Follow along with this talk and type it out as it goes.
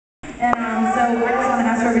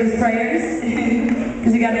prayers,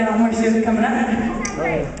 because we got a lot more shows coming up.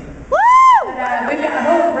 Right. But we've got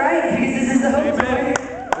hope, right? Because this is the hope tour.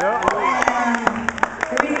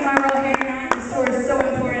 The reason why we're all here tonight, this tour is so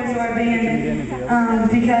important to our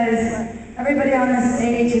band, because everybody on this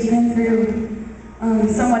stage has been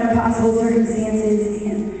through somewhat impossible circumstances,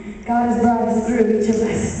 and God has brought us through, each of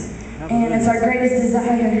us. And it's our greatest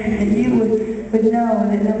desire that you would know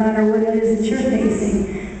that no matter what it is that you're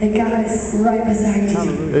facing, that God is right beside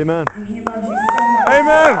you. Amen. And He loves you so much.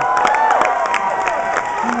 Amen.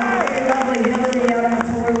 We have a very lovely Hillary out on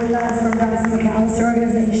tour with us from God's McAllister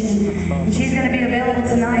organization. And she's going to be available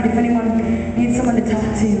tonight if anyone needs someone to talk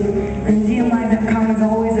to. And DMLive.com is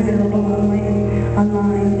always available online.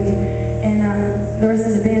 And the rest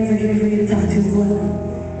of the bands are here for you to talk to as well.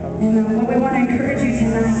 And what we want to encourage you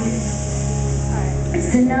tonight is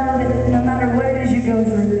to know that no matter what it is you go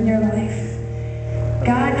through in your life,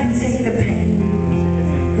 God can take the pain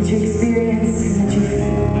that you experience and that you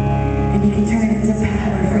feel, and He can turn it into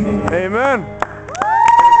power for you. Amen.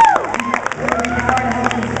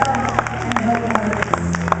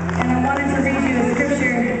 And I wanted to read you a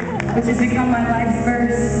scripture which has become my life's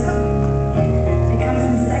verse. It comes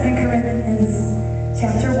from 2 Corinthians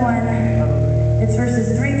chapter 1. It's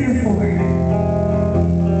verses 3 through 4.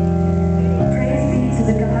 Praise be to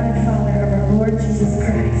the God and Father of our Lord Jesus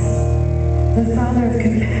Christ, the Father of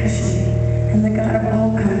compassion and the God of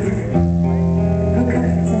all comfort,